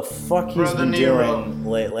what the fuck he's been doing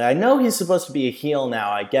lately. I know he's supposed to be a heel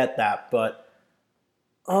now, I get that, but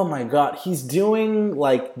oh my god, he's doing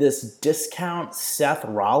like this discount Seth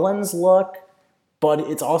Rollins look, but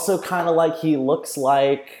it's also kind of like he looks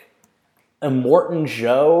like Immortan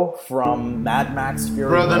Joe from Mad Max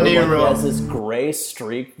Fury Road. Like, he has this gray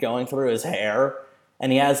streak going through his hair,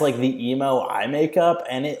 and he has like the emo eye makeup,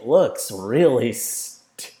 and it looks really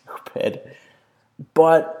stupid.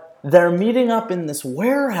 But they're meeting up in this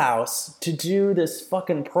warehouse to do this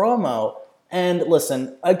fucking promo. And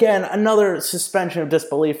listen, again, another suspension of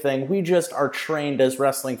disbelief thing. We just are trained as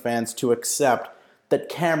wrestling fans to accept that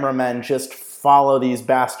cameramen just follow these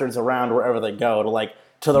bastards around wherever they go,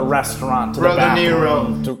 to the restaurant, to the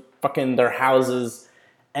bathroom, to fucking their houses.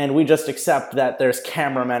 And we just accept that there's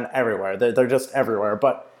cameramen everywhere. They're just everywhere.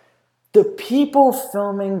 But the people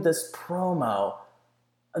filming this promo,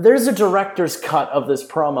 there's a director's cut of this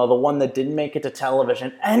promo, the one that didn't make it to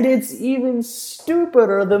television, and it's even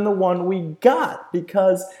stupider than the one we got,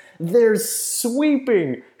 because there's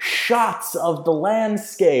sweeping shots of the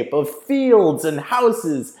landscape, of fields and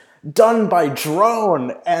houses done by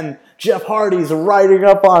drone, and Jeff Hardy's riding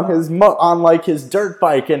up on his dirt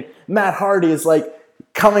bike, and Matt Hardy is like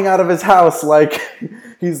coming out of his house like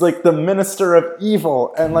he's like the minister of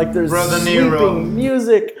evil, and like there's sweeping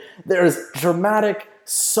music, there's dramatic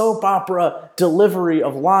soap opera delivery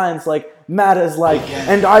of lines. Like, Matt is like,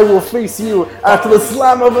 and I will face you at the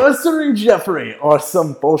Slammiversary, Jeffrey, or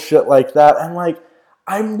some bullshit like that. And like,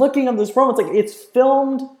 I'm looking at this promo, it's like, it's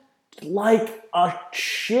filmed like a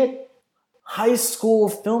shit high school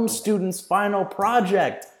film student's final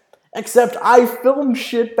project. Except I filmed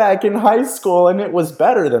shit back in high school and it was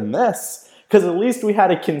better than this. Because at least we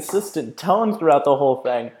had a consistent tone throughout the whole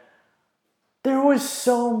thing. There was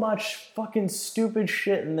so much fucking stupid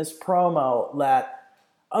shit in this promo that...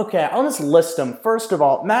 Okay, I'll just list them. First of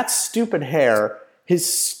all, Matt's stupid hair,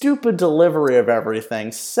 his stupid delivery of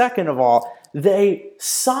everything. Second of all, they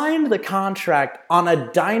signed the contract on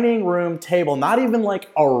a dining room table, not even like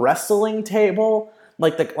a wrestling table,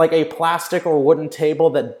 like a plastic or wooden table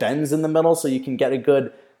that bends in the middle so you can get a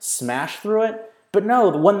good smash through it. But no,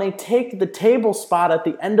 when they take the table spot at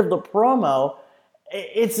the end of the promo,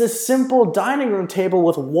 it's a simple dining room table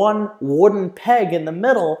with one wooden peg in the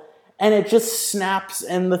middle, and it just snaps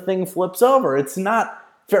and the thing flips over. It's not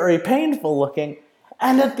very painful looking.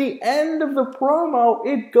 And at the end of the promo,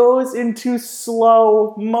 it goes into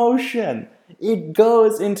slow motion. It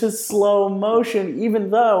goes into slow motion, even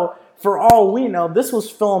though, for all we know, this was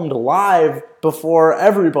filmed live before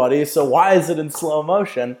everybody, so why is it in slow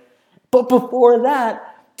motion? But before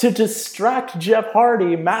that, to distract Jeff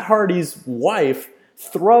Hardy, Matt Hardy's wife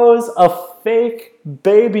throws a fake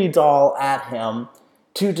baby doll at him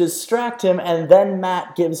to distract him, and then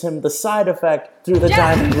Matt gives him the side effect through the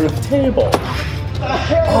dining room table.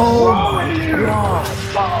 Oh my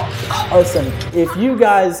god. Listen, if you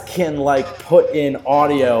guys can like put in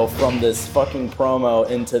audio from this fucking promo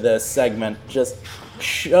into this segment, just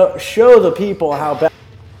show the people how bad.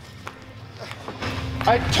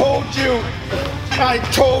 I told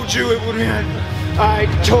you it would end. I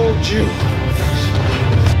told you.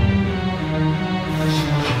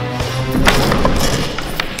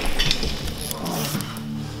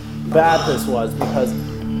 Bad this was, because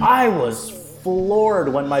I was floored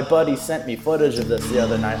when my buddy sent me footage of this the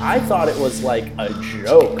other night. I thought it was like a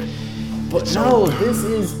joke. But no, this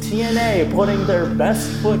is TNA putting their best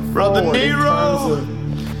foot Brother forward Nero in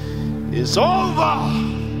terms of... is over.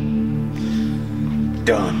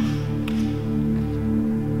 Done.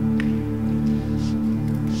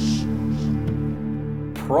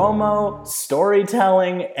 promo,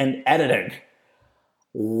 storytelling, and editing.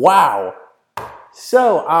 Wow.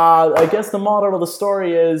 So, I guess the moral of the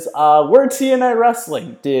story is, we're TNA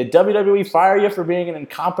Wrestling. Did WWE fire you for being an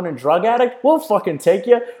incompetent drug addict? We'll fucking take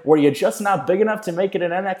you. Were you just not big enough to make it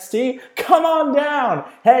in NXT? Come on down.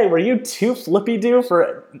 Hey, were you too flippy-do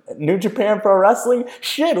for New Japan Pro Wrestling?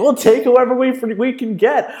 Shit, we'll take whoever we can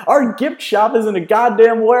get. Our gift shop is in a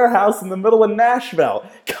goddamn warehouse in the middle of Nashville.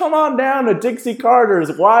 Come on down to Dixie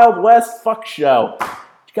Carter's Wild West Fuck Show.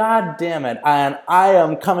 God damn it. And I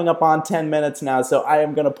am coming up on 10 minutes now, so I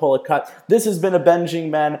am going to pull a cut. This has been Avenging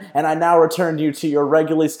Men, and I now return you to your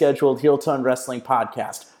regularly scheduled Heel Turn Wrestling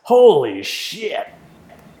podcast. Holy shit.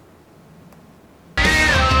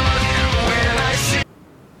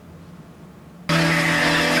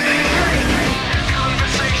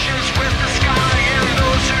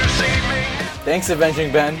 Thanks,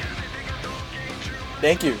 Avenging Ben.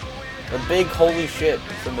 Thank you. A big holy shit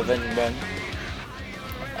from Avenging Ben.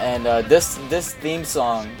 And this theme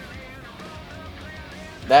song,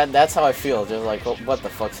 that's how I feel. Just like, what the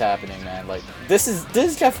fuck's happening, man? Like, this is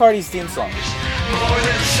Jeff Hardy's theme song.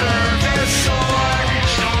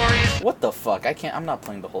 What the fuck? I'm not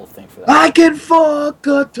playing the whole thing for that. I can fuck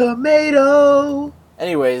a tomato.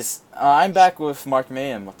 Anyways, I'm back with Mark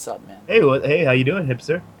Mayhem. What's up, man? Hey, how you doing,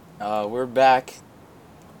 hipster? We're back,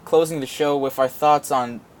 closing the show with our thoughts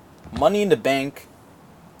on Money in the Bank.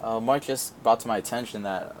 Mark just brought to my attention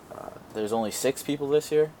that there's only 6 people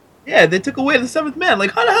this year. Yeah, they took away the 7th man.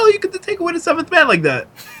 Like, how the hell you get to take away the 7th man like that?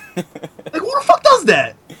 Like, who the fuck does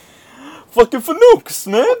that? Fucking Fanooks,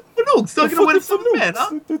 man. Fanooks taking away the 7th man,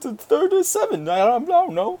 huh? It's a third of 7. I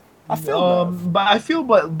don't know. I feel bad. But I feel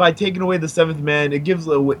by taking away the 7th man, it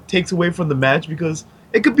takes away from the match because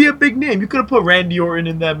it could be a big name. You could have put Randy Orton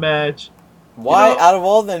in that match. Why, you know? out of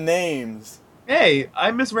all the names? Hey,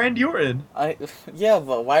 I miss Randy Orton. Yeah,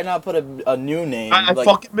 but why not put a new name? I like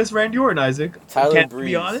fucking miss Randy Orton, Isaac. Tyler Can't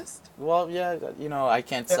Breeze. be honest. Well, yeah, I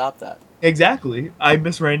can't stop that. Exactly. I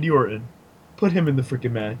miss Randy Orton. Put him in the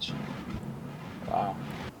freaking match. Wow.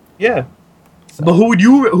 Yeah. So. But who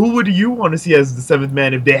would you want to see as the 7th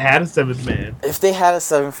man if they had a 7th man? If they had a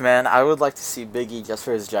 7th man, I would like to see Big E just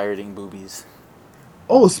for his gyrating boobies.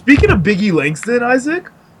 Oh, speaking of Big E Langston, Isaac,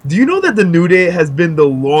 do you know that the New Day has been the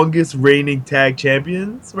longest reigning tag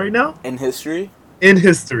champions right now? In history? In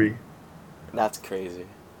history. That's crazy.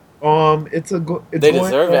 It's They going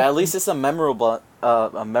deserve it. on- At least it's a memorable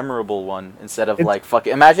one instead of It's- like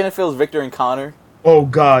fucking. Imagine if it was Victor and Connor. Oh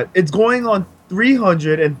God, it's going on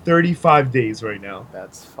 335 days right now.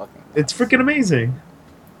 That's fucking. It's nuts. freaking amazing.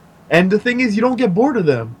 And the thing is, you don't get bored of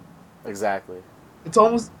them. Exactly. It's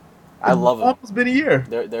almost. I love them. Almost been a year.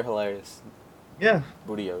 They're hilarious. Yeah.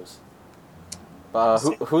 Bootios.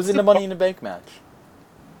 Who's in the Money in the Bank match?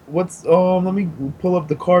 What's Let me pull up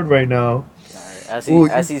the card right now. Alright, as Ooh,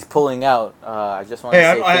 he's pulling out, I just want to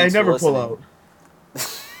Hey, say I thanks for never pull listening.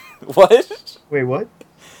 out. What? Wait, what?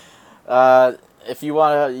 If you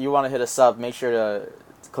wanna hit us up, make sure to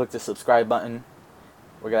click the subscribe button.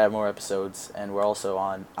 We're gonna have more episodes, and we're also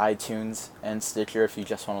on iTunes and Stitcher if you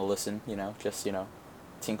just want to listen.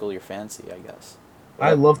 Tinkle your fancy, I guess.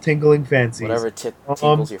 I love tingling fancies. Whatever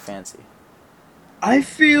tinkles your fancy. I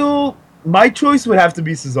feel my choice would have to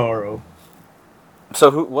be Cesaro.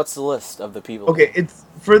 So what's the list of the people? Okay, it's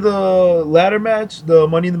for the ladder match, the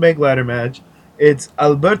Money in the Bank ladder match. It's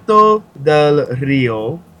Alberto Del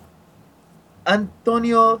Rio,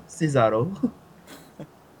 Antonio Cesaro,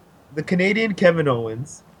 the Canadian Kevin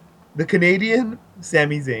Owens, the Canadian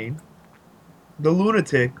Sami Zayn, the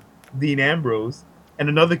Lunatic Dean Ambrose, and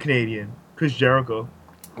another Canadian, Chris Jericho.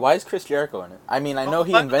 Why is Chris Jericho in it? I mean, I know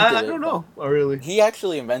he invented it. I don't know. Oh, really? He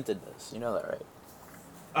actually invented this. You know that, right?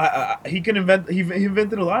 He can invent. He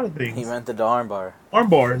invented a lot of things. He invented the armbar. Arm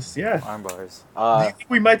bars, yeah. Arm bars. Do you think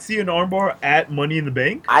we might see an armbar at Money in the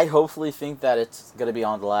Bank? I hopefully think that it's gonna be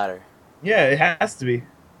on the ladder. Yeah, it has to be.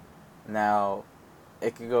 Now,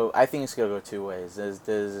 it could go. I think it's gonna go two ways. This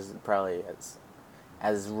is probably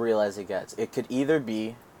as real as it gets. It could either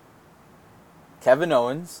be Kevin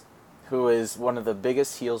Owens, who is one of the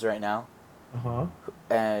biggest heels right now,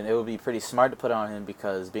 and it would be pretty smart to put on him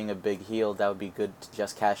because being a big heel, that would be good to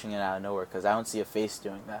just cashing in out of nowhere because I don't see a face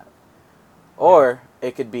doing that. Or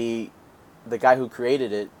it could be the guy who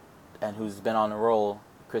created it and who's been on a roll,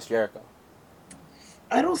 Chris Jericho.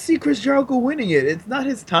 I don't see Chris Jericho winning it. It's not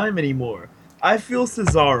his time anymore. I feel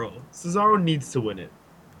Cesaro. Cesaro needs to win it.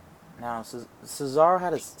 Now, Cesaro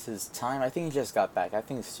had his time. I think he just got back. I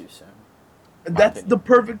think it's too soon. That's opinion. the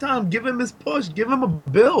perfect time. Give him his push. Give him a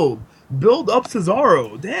build. Build up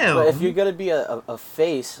Cesaro. Damn. But if you're going to be a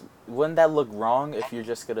face, wouldn't that look wrong if you're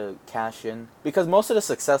just going to cash in? Because most of the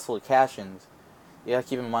successful cash-ins, you got to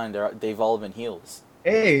keep in mind, they've all been heels.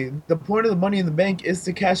 Hey, the point of the Money in the Bank is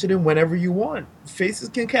to cash it in whenever you want. Faces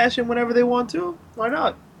can cash in whenever they want to. Why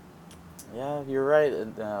not? Yeah, you're right.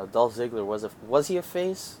 Dolph Ziggler was he a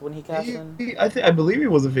face when he cashed in? I believe he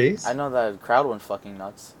was a face. I know that crowd went fucking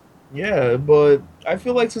nuts. Yeah, but I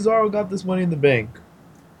feel like Cesaro got this Money in the Bank.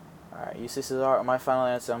 Alright, you say Cesaro. My final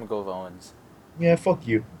answer, I'm going to go with Owens. Yeah, fuck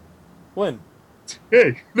you. Win.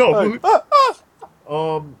 Hey, no. Hey.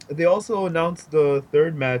 They also announced the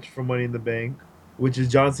third match for Money in the Bank, which is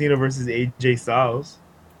John Cena versus AJ Styles.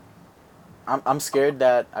 I'm scared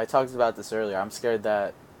that, I talked about this earlier, I'm scared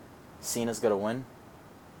that Cena's going to win.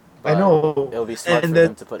 I know. It'll be smart and for then,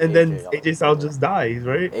 them to put and then AJ AJ Styles just dies,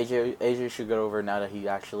 right? AJ should get over now that he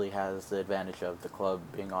actually has the advantage of the club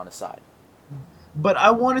being on his side. But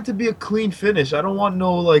I want it to be a clean finish. I don't want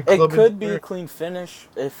no like. It club could be a interference. clean finish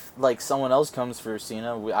if like someone else comes for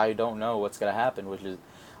Cena. I don't know what's gonna happen,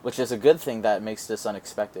 which is a good thing that makes this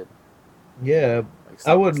unexpected. Yeah, Like,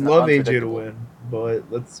 I would it's not love AJ to unpredictable. win,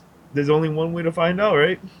 but there's only one way to find out,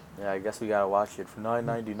 right? Yeah, I guess we gotta watch it for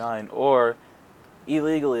 $9.99 or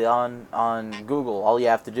illegally on Google. All you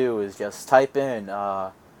have to do is just type in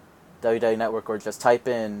WWE Network or just type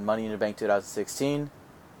in Money in the Bank 2016.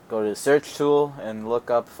 Go to the search tool and look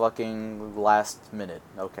up fucking last minute.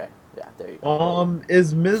 Okay, yeah, there you go.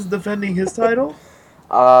 Is Miz defending his title?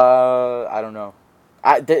 I don't know.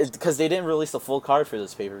 Because they didn't release the full card for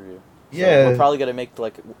this pay-per-view. So Yeah. we're probably gonna make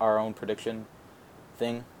like our own prediction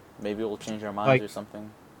thing. Maybe we'll change our minds Like- or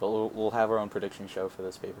something. But we'll have our own prediction show for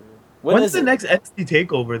this pay-per-view. When's is the it? next NXT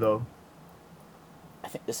takeover though? I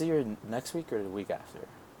think is it your next week or the week after?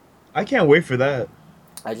 I can't wait for that.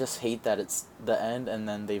 I just hate that it's the end, and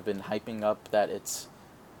then they've been hyping up that it's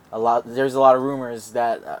a lot. There's a lot of rumors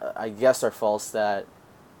that I guess are false that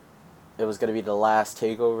it was gonna be the last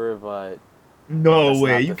takeover, but No That's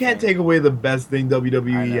way. not You the can't thing. take away the best thing I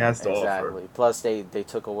WWE know, has to exactly. offer. Plus, they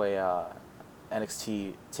took away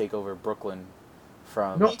NXT Takeover Brooklyn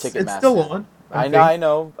from No, it's Ticketmaster. still on. I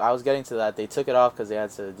know. I was getting to that. They took it off because they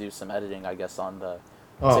had to do some editing, I guess, on the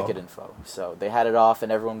ticket info. So they had it off,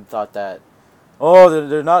 and everyone thought that, oh,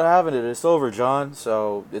 they're not having it. It's over, John.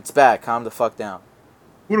 So it's back. Calm the fuck down.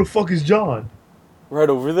 Who the fuck is John? Right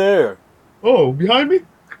over there. Oh, behind me?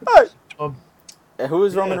 Hey. Um, And who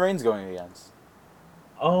is Yeah. Roman Reigns going against?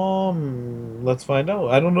 Let's find out.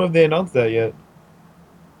 I don't know if they announced that yet.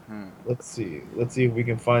 Hmm. Let's see. Let's see if we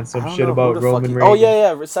can find I some don't shit know who about the Roman fuck Reigns. Oh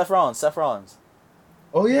yeah, Seth Rollins. Seth Rollins.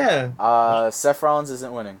 Oh yeah. Seth Rollins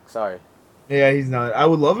isn't winning. Sorry. Yeah, he's not. I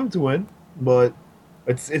would love him to win, but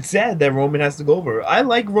it's sad that Roman has to go over. I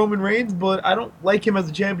like Roman Reigns, but I don't like him as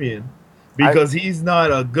a champion because he's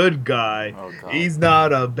not a good guy. Oh god. He's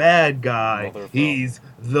not a bad guy. Mother of He's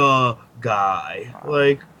the guy.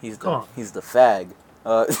 Like, He's come the fag.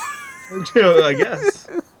 on. I guess.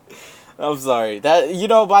 I'm sorry.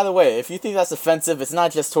 That by the way, if you think that's offensive, it's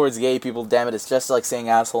not just towards gay people, damn it, it's just like saying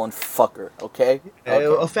asshole and fucker, okay? A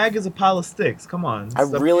Okay. fag is a pile of sticks. Come on. I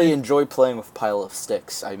Stop really being- enjoy playing with pile of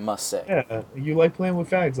sticks, I must say. Yeah, you like playing with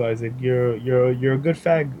fags, Isaac. You're a good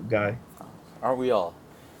fag guy. Aren't we all?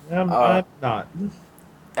 I'm not.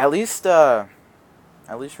 At least we're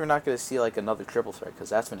not going to see like another triple threat because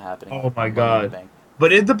that's been happening. Oh my on Money in the God. Bank.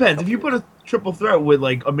 But it depends. If you put a triple threat with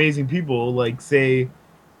like amazing people, like say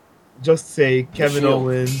Kevin Shield.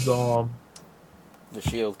 Owens, The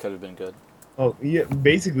Shield could have been good. oh yeah,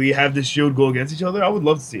 basically have the Shield go against each other. I would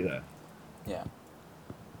love to see that. Yeah.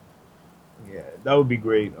 Yeah, that would be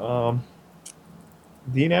great.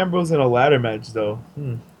 Dean Ambrose in a ladder match though.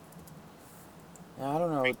 Yeah, I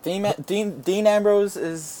don't know. Dean Ambrose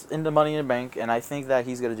is in the Money in the Bank, and I think that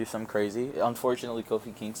he's going to do something crazy. Unfortunately,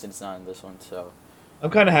 Kofi Kingston's not in this one, so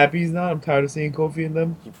I'm kind of happy he's not. I'm tired of seeing Kofi in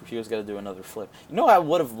them. he was going to do another flip. You know what I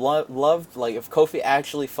would have loved? Like, if Kofi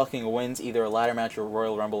actually fucking wins either a ladder match or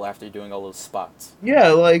Royal Rumble after doing all those spots. Yeah,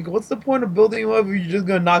 like what's the point of building him up if you're just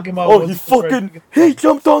gonna knock him out? Oh, once before- he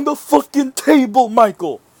jumped on the fucking table,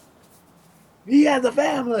 Michael! He has a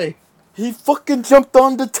family. He fucking jumped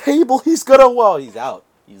on the table. He's he's out.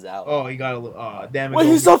 He's out. Oh, he got a little. Oh, damn it. Wait,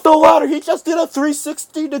 he's Kofi. up the ladder. He just did a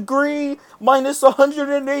 360 degree minus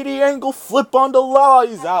 180 angle flip on the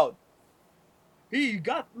ladder. He's out. He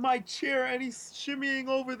got my chair and he's shimmying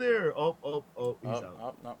over there. Oh, he's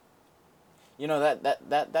out. No. You know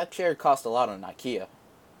that chair cost a lot on IKEA.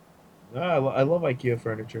 I love IKEA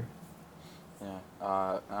furniture.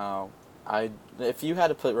 Yeah. If you had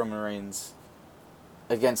to put Roman Reigns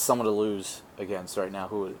against someone to lose against right now,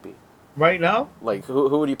 who would it be? Right now? Like who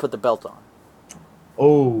would you put the belt on?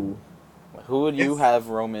 Oh, Like, who would you have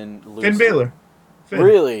Roman lose? Finn to? Balor. Finn.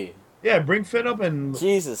 Really? Yeah, bring Finn up and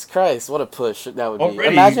Jesus Christ, what a push that would be. Already,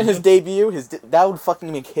 Imagine his debut. That would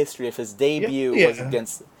fucking make history if his debut Yeah. was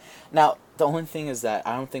against. Now, the only thing is that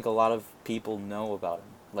I don't think a lot of people know about him.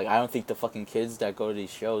 Like, I don't think the fucking kids that go to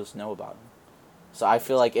these shows know about him. So I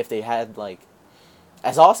feel like if they had, like,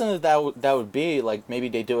 as awesome as that would be, like, maybe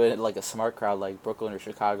they do it at, like, a smart crowd, like Brooklyn or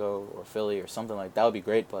Chicago or Philly or something like that would be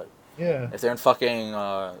great, but yeah. if they're in fucking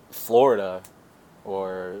Florida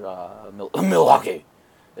or Milwaukee,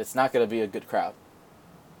 it's not going to be a good crowd.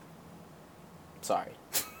 Sorry.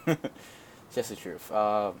 Just the truth.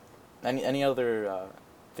 Any other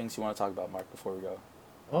things you want to talk about, Mark, before we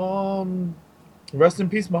go? Rest in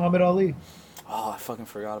peace, Muhammad Ali. Oh, I fucking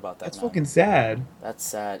forgot about that. That's man. fucking sad. That's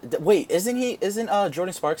sad. Wait, isn't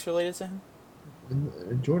Jordan Sparks related to him?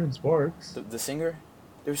 Jordan Sparks. The singer?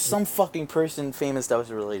 There's some fucking person famous that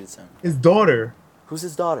was related to him. His daughter. Who's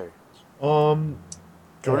his daughter? Jordan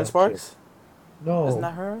Jordan Sparks? No. Isn't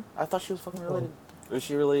that her? I thought she was fucking related. Or is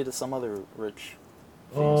she related to some other rich?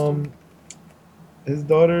 famous dude? His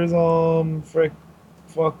daughter's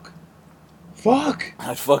fuck.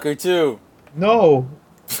 I'd fuck her too. No.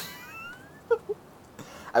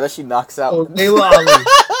 I bet she knocks out. Oh, Layla Ali.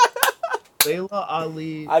 Layla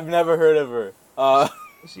Ali. I've never heard of her.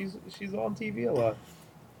 She's on TV a lot.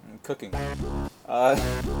 Cooking.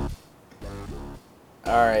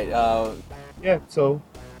 Alright, Yeah. So,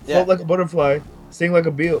 yeah. float like a butterfly, sing like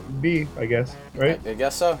a bee. I guess. Right. I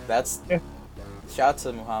guess so. That's Yeah. shout out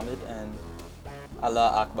to Muhammad and Allah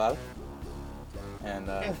Akbar. And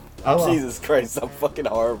Allah. Jesus Christ, I'm fucking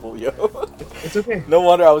horrible, yo. It's okay. No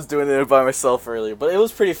wonder I was doing it by myself earlier, but it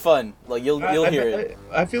was pretty fun. Like you'll hear it.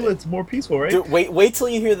 I feel it's more peaceful, right? Dude, wait till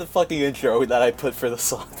you hear the fucking intro that I put for the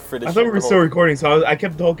song for the I show. thought we were still recording, so I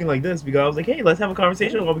kept talking like this because I was like, "Hey, let's have a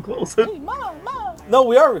conversation while we close." No,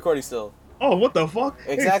 we are recording still. Oh, what the fuck?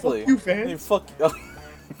 Exactly. Hey, fuck you, Hey, fans. fuck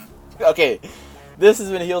you. Okay, this has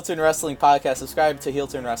been a Heel Turn Wrestling podcast. Subscribe to Heel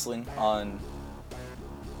Turn Wrestling on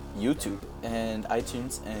YouTube and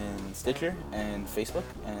iTunes and Stitcher and Facebook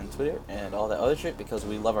and Twitter and all that other shit because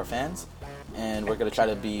we love our fans and we're gonna try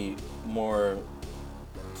to be more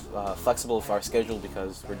flexible with our schedule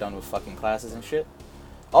because we're done with fucking classes and shit.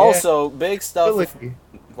 Also, big stuff. Ability.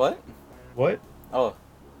 What? What? Oh,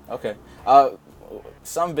 okay.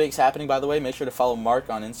 Some bigs happening, by the way. Make sure to follow Mark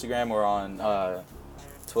on Instagram or on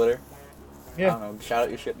Twitter. I Yeah. don't know. Shout out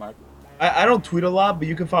your shit, Mark. I don't tweet a lot, but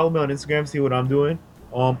you can follow me on Instagram, see what I'm doing.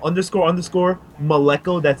 Underscore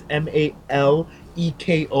Maleko. That's MALEKO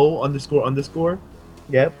 __.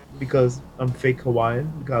 Yep, because I'm fake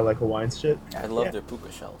Hawaiian. Because I like Hawaiian shit. I love Yeah. their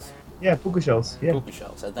puka shells. Yeah, puka shells. Yeah. Puka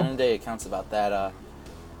shells. At the end of the day, it counts about that.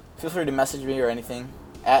 Feel free to message me or anything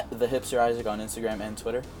at the Hipster Isaac on Instagram and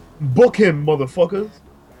Twitter, Book him, motherfuckers.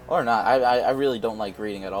 or not. I really don't like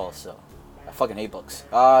reading at all, so I fucking hate books.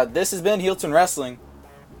 This has been Heel Turn Wrestling.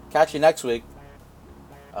 Catch you next week.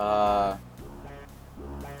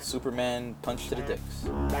 Superman punch to the dicks.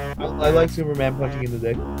 I like Superman punching in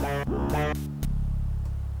the dick.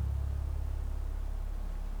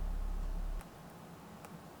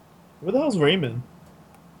 Where the hell's Raymond?